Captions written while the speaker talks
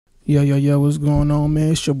Yo, what's going on,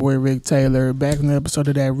 man? It's your boy Rick Taylor, back in the episode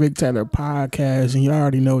of that Rick Taylor podcast, and you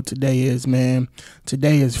already know what today is, man.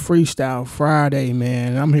 Today is Freestyle Friday,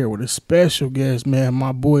 man. I'm here with a special guest, man,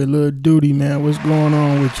 my boy Lil Dootie, man. What's going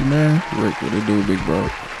on with you, man? Rick, what it do, big bro?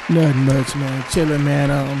 Nothing much, man. Chilling, man.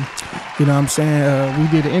 You know what I'm saying? We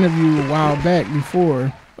did an interview a while back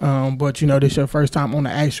before, but, you know, this your first time on the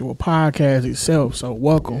actual podcast itself, so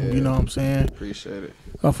welcome, you know what I'm saying? Appreciate it.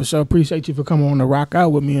 For sure, appreciate you for coming on to rock out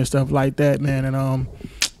with me and stuff like that, man. And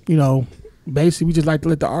you know, basically we just like to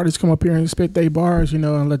let the artists come up here and spit their bars, you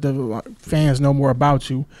know, and let the fans know more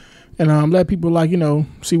about you, and let people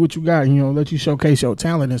see what you got, let you showcase your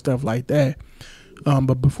talent and stuff like that.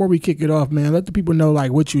 But before we kick it off, man, let the people know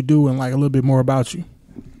like what you do and like a little bit more about you.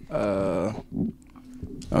 For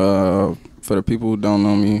the people who don't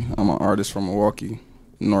know me, I'm an artist from Milwaukee,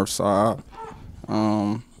 North Side.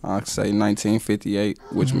 I'd say 1958,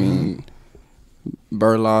 which means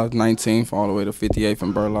Burlaw, 19th all the way to 58th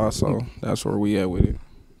in Burlaw, so that's where we at with it.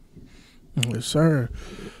 Yes, sir.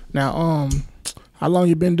 Now, how long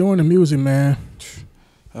you been doing the music, man?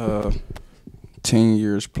 10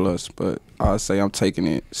 years plus, but I'd say I'm taking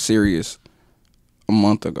it serious a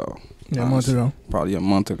month ago. Yeah, a month ago? Probably a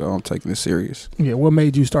month ago, I'm taking it serious. Yeah, what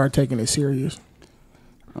made you start taking it serious?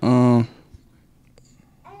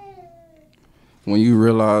 When you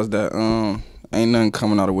realize that ain't nothing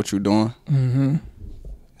coming out of what you're doing. Mm-hmm.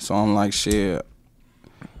 So I'm like, shit.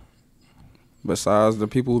 Besides the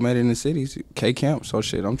people who made it in the cities, K-Camp, so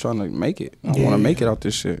shit, I'm trying to make it. I want to make it out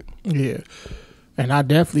this shit. Yeah. And I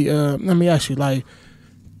definitely, let me ask you, like,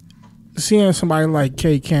 seeing somebody like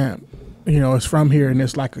K-Camp, it's from here and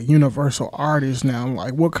it's like a universal artist now,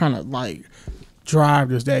 like, what kind of, like, drive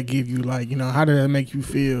does that give you? Like, how does that make you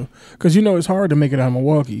feel? Because it's hard to make it out of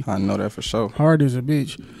Milwaukee. I know that for sure. Hard as a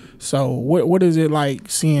bitch. So what is it like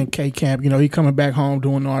seeing K-Camp? He coming back home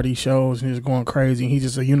doing all these shows and just going crazy, and he's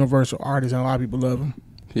just a universal artist and a lot of people love him.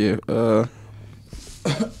 Yeah.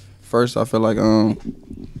 First I feel like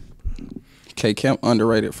K-Camp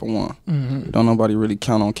underrated for one. Mm-hmm. Don't nobody really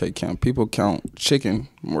count on K-Camp. People count Chicken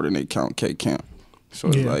more than they count K-Camp. So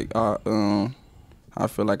it's like I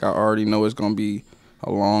feel like I already know it's going to be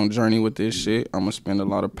a long journey with this shit. I'm going to spend a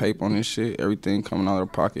lot of paper on this shit. Everything coming out of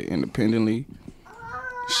the pocket independently.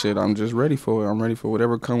 Shit, I'm just ready for it. I'm ready for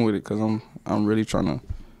whatever come with it because I'm really trying to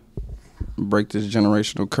break this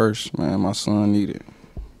generational curse, man. My son need it.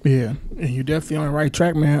 Yeah, and you definitely on the right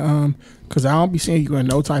track, man. Because I don't be seeing you in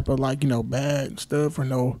no type of like, bad stuff or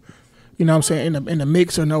no, what I'm saying, in the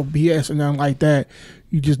mix or no BS or nothing like that.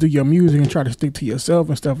 You just do your music and try to stick to yourself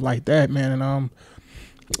and stuff like that, man. And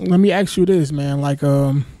let me ask you this, man. Like,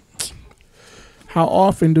 how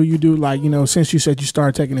often do you do, like, since you said you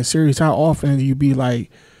started taking it serious, how often do you be, like,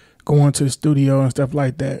 going to the studio and stuff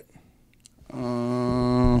like that?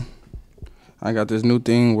 I got this new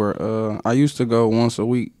thing where I used to go once a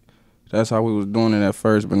week. That's how we was doing it at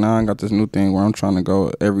first. But now I got this new thing where I'm trying to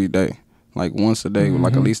go every day, like once a day, with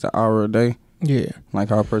like at least an hour a day. Yeah. Like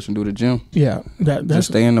how a person do the gym. Yeah. That's just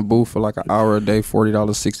stay in the booth for like an hour a day, $40,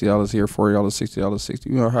 $60 here, $40, $60,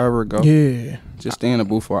 $60, however it go. Yeah. Just stay in the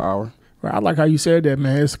booth for an hour. Right. I like how you said that,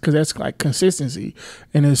 man. It's because that's like consistency.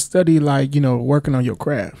 And it's study like, working on your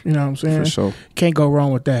craft. You know what I'm saying? For sure. Can't go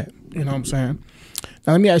wrong with that. You know what I'm saying?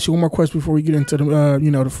 Now, let me ask you one more question before we get into the,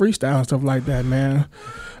 the freestyle and stuff like that, man.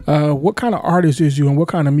 What kind of artist is you and what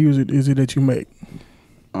kind of music is it that you make?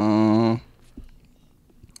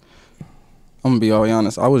 I'm gonna be all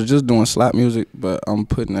honest. I was just doing slap music, but I'm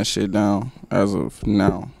putting that shit down as of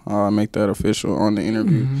now. I'll make that official on the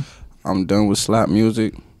interview. Mm-hmm. I'm done with slap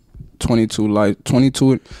music.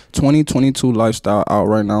 2022 lifestyle out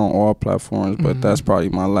right now on all platforms, but that's probably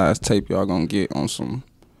my last tape y'all gonna get on some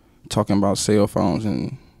talking about cell phones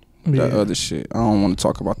and that other shit. I don't want to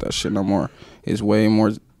talk about that shit no more. It's way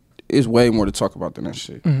more to talk about than that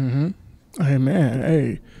shit. Mm-hmm. Hey man,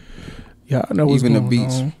 hey, yeah, I know what's even going the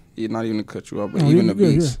beats. On. Not even to cut you off, but even the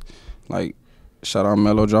beats. Like, shout out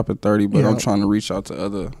Mello dropping 30, but I'm trying to reach out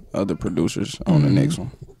to other producers on the next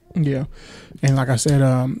one. Yeah. And like I said,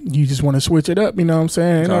 you just want to switch it up, you know what I'm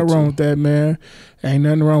saying? Ain't nothing wrong with that, man. Ain't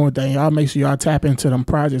nothing wrong with that. Y'all make sure y'all tap into them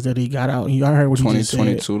projects that he got out. And y'all heard what he just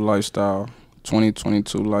said.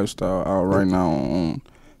 2022 lifestyle out right now on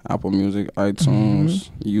Apple Music,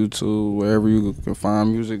 iTunes, YouTube, wherever you can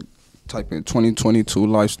find music. Type in 2022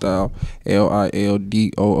 lifestyle,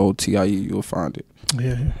 LILDOOTIE, you'll find it.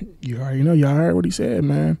 Yeah, you already know. Y'all heard what he said,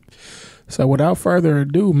 man. So without further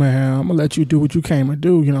ado, man, I'm gonna let you do what you came to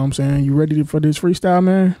do. You know what I'm saying? You ready for this freestyle,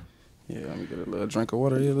 man? Yeah, let me get a little drink of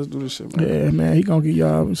water. Yeah, let's do this shit, man. Yeah, man, he gonna give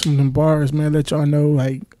y'all some of them bars, man. Let y'all know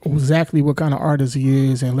like exactly what kind of artist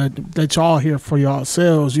he is, and let y'all hear for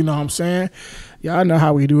yourselves. You know what I'm saying? Y'all know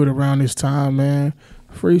how we do it around this time, man.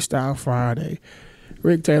 Freestyle Friday,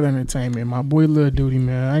 Rick Taylor Entertainment, my boy Lil Dootie,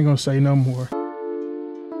 man. I ain't gonna say no more.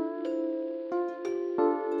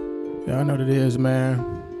 Y'all know what it is, man.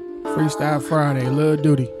 Freestyle Friday, Lil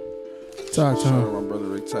Dootie. Talk to him. My brother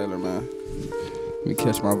Rick Taylor, man. Let me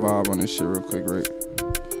catch my vibe on this shit real quick, Rick.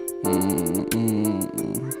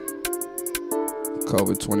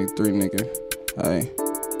 COVID-23, nigga. Hey,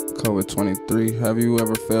 COVID-23. Have you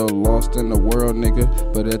ever felt lost in the world,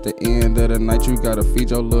 nigga? But at the end of the night, you gotta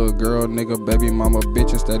feed your little girl, nigga. Baby mama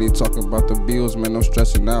bitch, instead he talking about the bills, man. I'm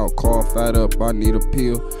stressing out. Call fat up, I need a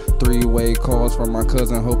pill. 3-way calls from my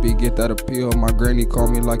cousin, hope he get that appeal. My granny call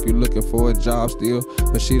me like you looking for a job still,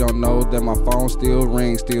 but she don't know that my phone still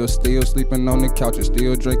rings. Still sleeping on the couch and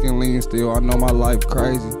still drinking lean. Still, I know my life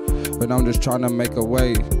crazy, but I'm just trying to make a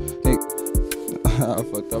way. Hey, I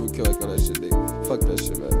fucked up and kill like all that shit, nigga. Fuck that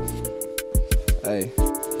shit, man. Hey,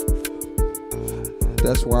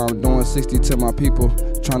 that's why I'm doing 60 to my people,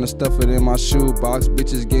 trying to stuff it in my shoebox.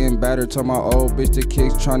 Bitches getting battered to my old bitch, the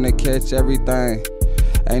kicks trying to catch everything.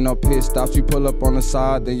 Ain't no pit stops, you pull up on the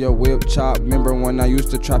side, then your whip chop. Remember when I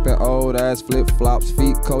used to trap in old ass flip flops,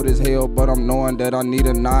 feet cold as hell, but I'm knowing that I need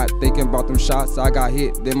a knot. Thinking about them shots, I got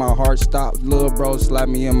hit, then my heart stopped. Lil' bro slapped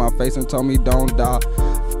me in my face and told me don't die.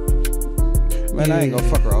 Man, yeah. I ain't gonna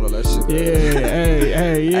fuck her all of that shit. Yeah,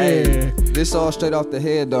 hey, yeah. Hey, this all straight off the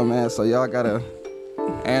head though, man. So y'all gotta,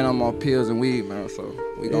 and I'm on pills and weed, man. So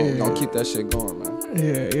we gonna keep that shit going, man.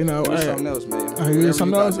 Yeah, you know. Hey, something else, man.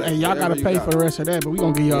 Something else. Hey, y'all gotta pay for the rest of that, but we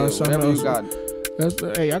gonna give y'all something else. You got.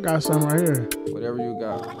 Hey, I got something right here. Whatever you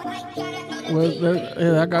got.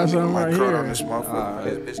 I got something right here. On this motherfucker.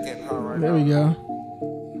 This bitch getting hot right there now. We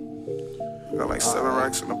go. Got like 7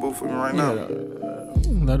 racks in the booth with me right now.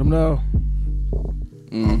 Let them know.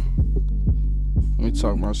 Let me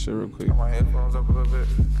talk my shit real quick. Got my headphones up a little bit.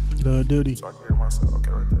 Lil Dootie. So I can hear myself.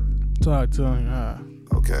 Okay, right there. Talk to him.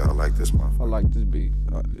 Okay, I like this motherfucker. I like this beat.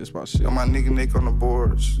 It's my shit. Got my nigga Nick on the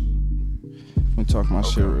boards. Let me talk my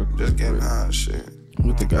shit real quick. Just getting high and shit.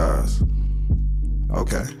 With the guys.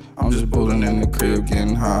 Okay. I'm just bulling in the crib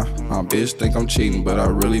getting high. My bitch think I'm cheating, but I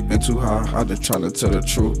really been too high. I just tryna tell the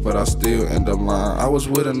truth, but I still end up lying. I was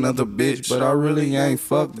with another bitch, but I really ain't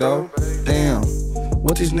fucked though. Damn,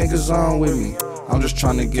 what these niggas on with me? I'm just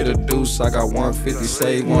tryna get a deuce. I got 150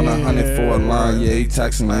 saved, want 100 for a line. Yeah, he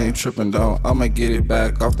taxing, I ain't tripping though. I'ma get it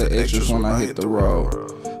back off the extras when I hit the road.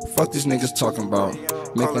 Fuck these niggas talking about.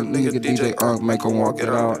 Make a nigga DJ Unk, make him walk it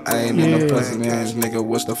out. I ain't in the president's, nigga,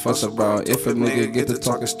 what's the fuss about? If a nigga get to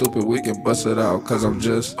talking stupid, we can bust it out. Cause I'm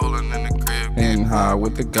just Bullin' in the crib. getting high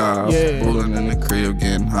with the guys. Bullin' in the crib,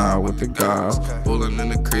 getting high with the guys. Bullin' in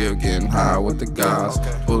the crib, getting high with the guys.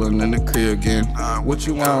 Bullin' in the crib, getting high. What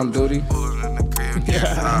you want, Dootie? Bullin' in the crib, getting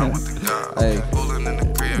high with the guys. Hey, Bullin' in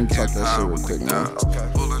the crib, let me talk that shit real quick,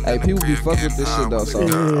 man. Hey, people be fucking with this shit though, so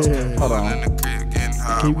hold on.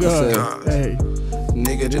 Keep going. Hey.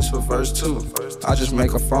 Nigga, this for verse 2. I just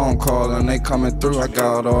make a phone call and they coming through. I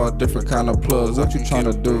got all different kind of plugs. What you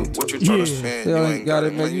tryna do? What you tryna spend? They ain't got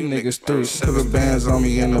it, man. You niggas through. 7 bands on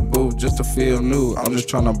me in the booth just to feel new. I'm just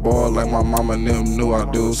tryna ball like my mama and them knew I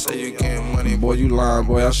do. Say you getting money, Boy, you lying,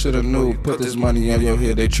 boy. I shoulda knew. Put this money on your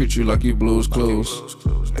head. They treat you like you Blues Clues.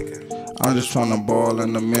 I'm just tryna ball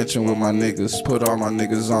in the mansion with my niggas. Put all my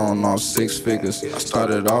niggas on all 6 figures. I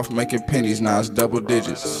started off making pennies, now it's double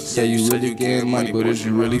digits. Yeah, you really getting money, but is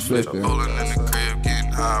you really flipping? Bullin' in the crib,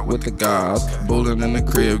 getting high With the guys, bullin' in the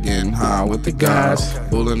crib, getting high with the guys.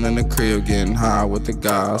 Bullin' in the crib, getting high with the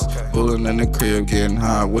guys. Bullin' in the crib, getting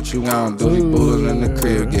high. What you want, Dootie? Bullin' in the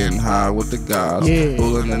crib, getting high with the guys.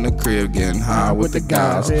 Bullin' in the crib, getting high with the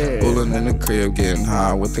guys. Bullin' in the crib, getting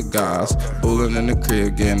high with the guys. Bullin' in the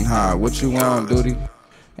crib, getting high. What you want, Dootie?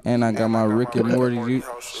 And I got my Rick and Morty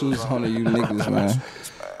shoes on to you niggas, man.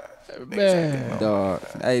 Man. Dog.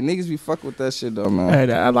 Hey, niggas be fuck with that shit though, man.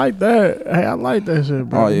 Hey, I like that. Hey, I like that shit,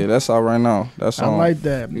 bro. Oh yeah, that's all right now. That's I all. like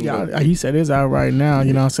that. Yeah, he said it's out right now.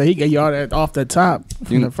 You know what I'm saying? He gave y'all that off the top.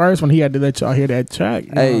 From the first one, he had to let y'all hear that track.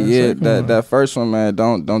 Hey, yeah, that first one, man,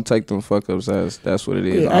 don't take them fuck ups as that's what it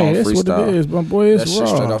is. Yeah, hey, that's what it is, but boy, it's that raw.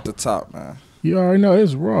 shit straight off the top, man. You already know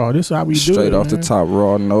it's raw. This is how we do it. Straight off the top,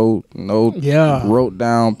 raw. No, Yeah. wrote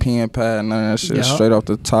down, pen, pad, none of that shit. Yeah. Straight off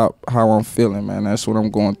the top, how I'm feeling, man. That's what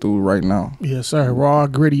I'm going through right now. Yes, sir. Raw,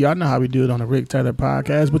 gritty. Y'all know how we do it on the Rick Taylor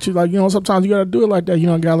podcast. But you like, sometimes you gotta do it like that. You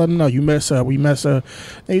don't gotta let them know you mess up. We mess up.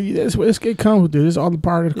 It comes with it. It's all the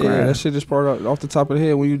part of the craft. Yeah, that shit just part off the top of the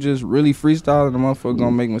head. When you just really freestyling, the motherfucker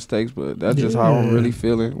gonna make mistakes. But that's just how I'm really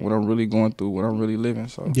feeling, what I'm really going through, what I'm really living.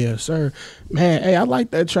 So yes, sir. Man, hey, I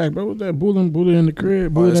like that track, bro. That Bullin' in the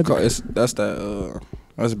crib. That's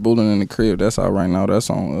Bullin' in the crib. That's out right now. That's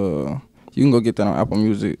on. You can go get that on Apple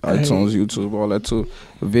Music, iTunes, YouTube, all that too.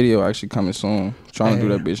 The video actually coming soon. Trying to do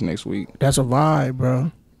that bitch next week. That's a vibe,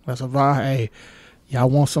 bro. That's a vibe. Hey, y'all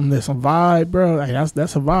want some vibe, bro? Hey,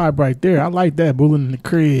 that's a vibe right there. I like that. Bullin' in the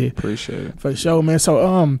crib. Appreciate it. For sure, man.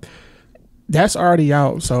 So that's already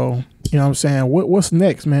out. So you know what I'm saying. What's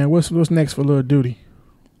next, man? What's next for Lil Dootie?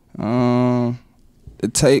 The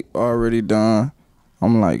tape already done.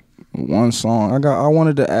 I'm like one song. I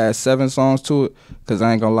wanted to add 7 songs to it because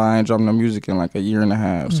I ain't gonna lie, I ain't dropping the music in like a year and a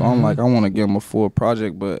half. So I'm like, I want to give them a full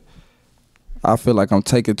project, but I feel like I'm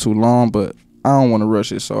taking too long. But I don't want to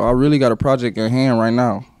rush it. So I really got a project in hand right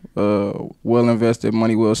now. Well invested,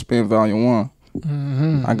 money well spent, Volume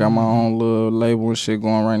 1. I got my own little label and shit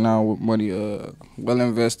going right now with money well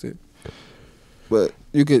invested. But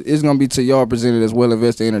it's gonna be to y'all presented as Well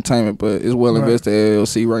Invested Entertainment, but it's Well Invested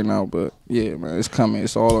LLC right now. But yeah, man, it's coming.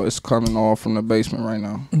 It's coming all from the basement right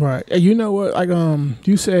now. Right. And you know what? Like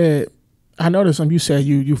you said, I noticed you said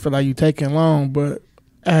you feel like you taking long, but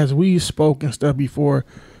as we spoke and stuff before,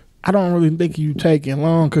 I don't really think you taking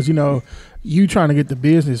long because you trying to get the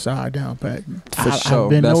business side down pat. For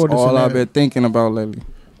sure. That's all I've been thinking about lately.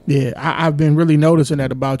 Yeah, I've been really noticing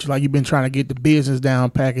that about you. Like you've been trying to get the business down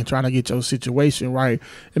pat and trying to get your situation right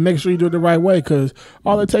and make sure you do it the right way. Because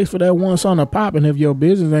all it takes for that one song to pop, and if your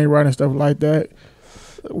business ain't right and stuff like that,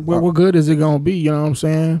 what good is it gonna be? You know what I'm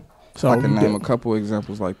saying? So I can name a couple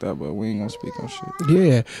examples like that, but we ain't gonna speak on shit.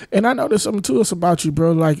 Yeah, and I know there's something to us about you,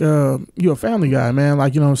 bro. Like you're a family guy, man.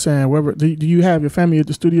 Like you know what I'm saying. Do you have your family at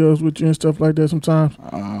the studios with you and stuff like that sometimes?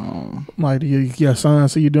 Like do your son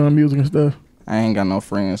see you doing music and stuff? I ain't got no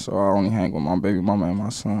friends, so I only hang with my baby mama and my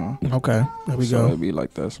son. Okay, there we go. So it be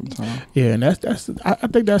like that sometimes. Yeah, and I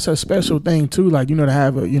think that's a special thing too. Like to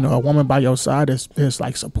have a woman by your side that's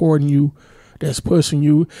like supporting you, that's pushing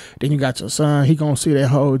you. Then you got your son. He gonna see that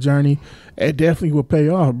whole journey. It definitely will pay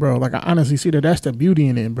off, bro. Like I honestly see that's the beauty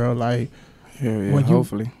in it, bro. Like. Yeah,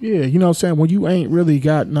 hopefully. Yeah, you know what I'm saying? When you ain't really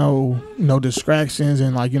got no distractions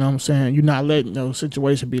and like, you know what I'm saying, you're not letting no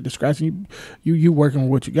situation be a distraction. You working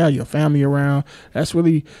with what you got, your family around. That's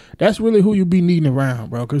really who you be needing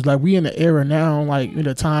around, bro. Cause like we in the era now, like in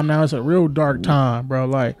the time now, it's a real dark time, bro.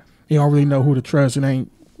 Like you don't really know who to trust. It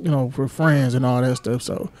ain't, for friends and all that stuff.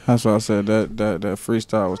 So that's why I said that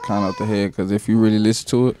freestyle was kind of up the head. Cause if you really listen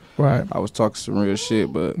to it, right, I was talking some real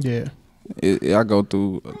shit, but yeah. I go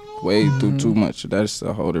through through too much. That's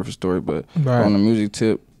a whole different story. But on the music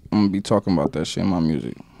tip, I'm gonna be talking about that shit in my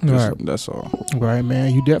music. That's all. Right,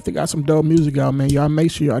 man. You definitely got some dope music out, man. Y'all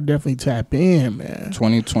make sure y'all definitely tap in, man.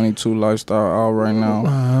 2022 Lifestyle out right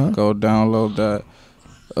now. Go download that.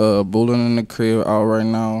 Bullin' in the Crib out right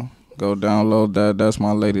now. Go download that. That's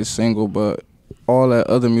my latest single. But all that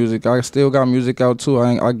other music, I still got music out too.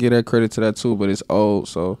 I give that credit to that too, but it's old,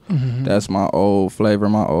 so that's my old flavor,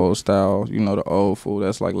 my old style. The old food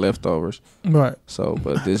that's like leftovers. Right. So,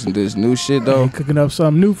 but this new shit though, cooking up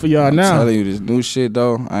something new for y'all now. I'm telling you, this new shit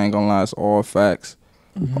though, I ain't gonna lie, it's all facts,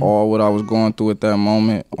 all what I was going through at that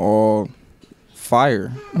moment, all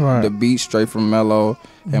fire. Right. The beat straight from Mello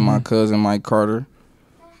and my cousin Mike Carter.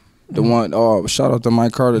 The one, shout out to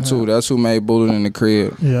Mike Carter too. That's who made Bullin' in the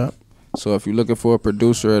Crib. Yeah. So if you're looking for a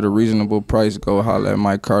producer at a reasonable price, go holler at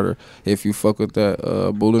Mike Carter. If you fuck with that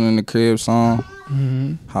Bullin' in the Crib song,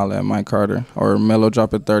 holler at Mike Carter. Or Mello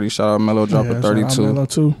Drop at 30. Shout out Mello Drop at 32. Shout out Mello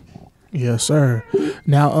too. Yes, sir.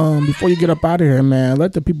 Now, before you get up out of here, man,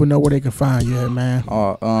 let the people know where they can find you at, man.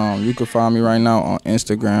 You can find me right now on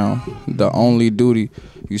Instagram, The Only Dootie.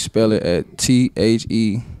 You spell it at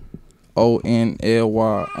THEONLY_DOOTIE.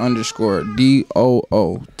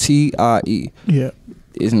 Yeah.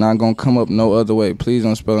 It's not gonna come up no other way. Please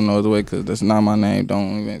don't spell it no other way, because that's not my name.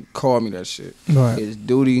 Don't even call me that shit. Right. It's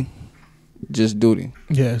Dootie, just Dootie.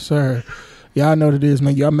 Yes, sir. Y'all know what it is,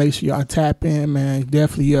 man. Y'all make sure y'all tap in, man.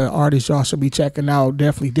 Definitely artists y'all should be checking out.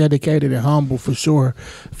 Definitely dedicated and humble for sure.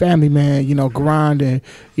 Family, man, grinding,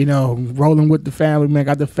 rolling with the family, man.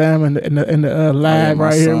 Got the family in the lab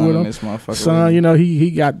right here with him. Son,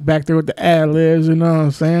 he got back there with the ad-libs, you know what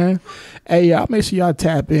I'm saying? Hey, y'all make sure y'all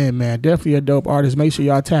tap in, man. Definitely a dope artist. Make sure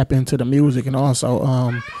y'all tap into the music, and also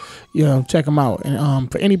check them out.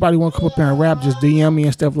 And for anybody want to come up here and rap, just DM me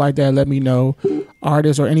and stuff like that. Let me know.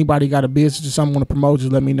 Artists or anybody got a business or something want to promote,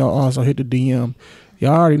 just let me know. Also hit the DM.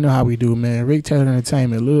 Y'all already know how we do, man. Rick Taylor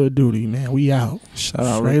Entertainment, Lil Dootie, man. We out. Shout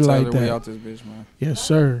out Straight Rick Taylor. like that. We out this bitch, man. Yes,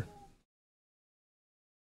 sir.